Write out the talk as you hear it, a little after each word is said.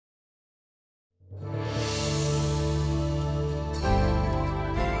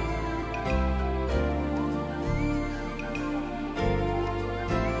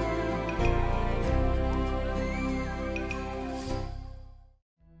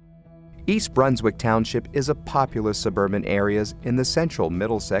East Brunswick Township is a popular suburban area in the central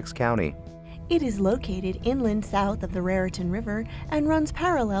Middlesex County. It is located inland south of the Raritan River and runs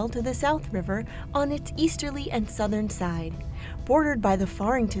parallel to the South River on its easterly and southern side, bordered by the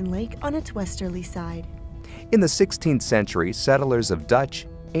Farrington Lake on its westerly side. In the 16th century, settlers of Dutch,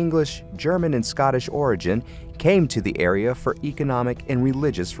 English, German, and Scottish origin came to the area for economic and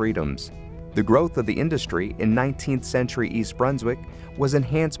religious freedoms. The growth of the industry in 19th century East Brunswick was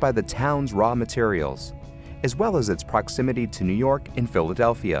enhanced by the town's raw materials, as well as its proximity to New York and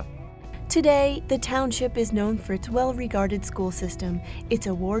Philadelphia. Today, the township is known for its well-regarded school system, its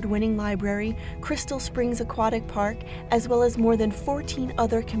award-winning library, Crystal Springs Aquatic Park, as well as more than 14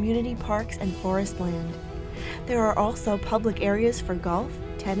 other community parks and forest land. There are also public areas for golf,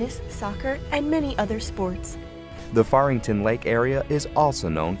 tennis, soccer, and many other sports. The Farrington Lake area is also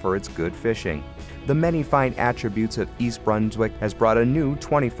known for its good fishing. The many fine attributes of East Brunswick has brought a new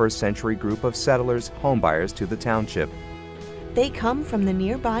 21st century group of settlers, homebuyers to the township. They come from the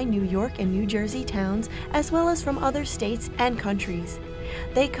nearby New York and New Jersey towns, as well as from other states and countries.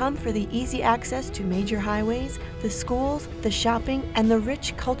 They come for the easy access to major highways, the schools, the shopping, and the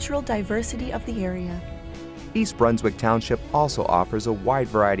rich cultural diversity of the area. East Brunswick Township also offers a wide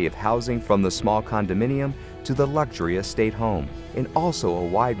variety of housing, from the small condominium to the luxury estate home, and also a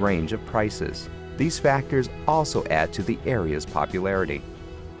wide range of prices. These factors also add to the area's popularity.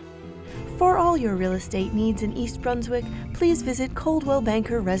 For all your real estate needs in East Brunswick, please visit Coldwell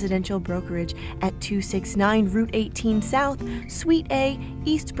Banker Residential Brokerage at 269 Route 18 South, Suite A,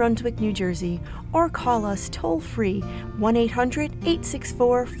 East Brunswick, New Jersey, or call us toll-free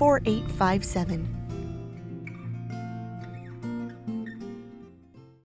 1-800-864-4857.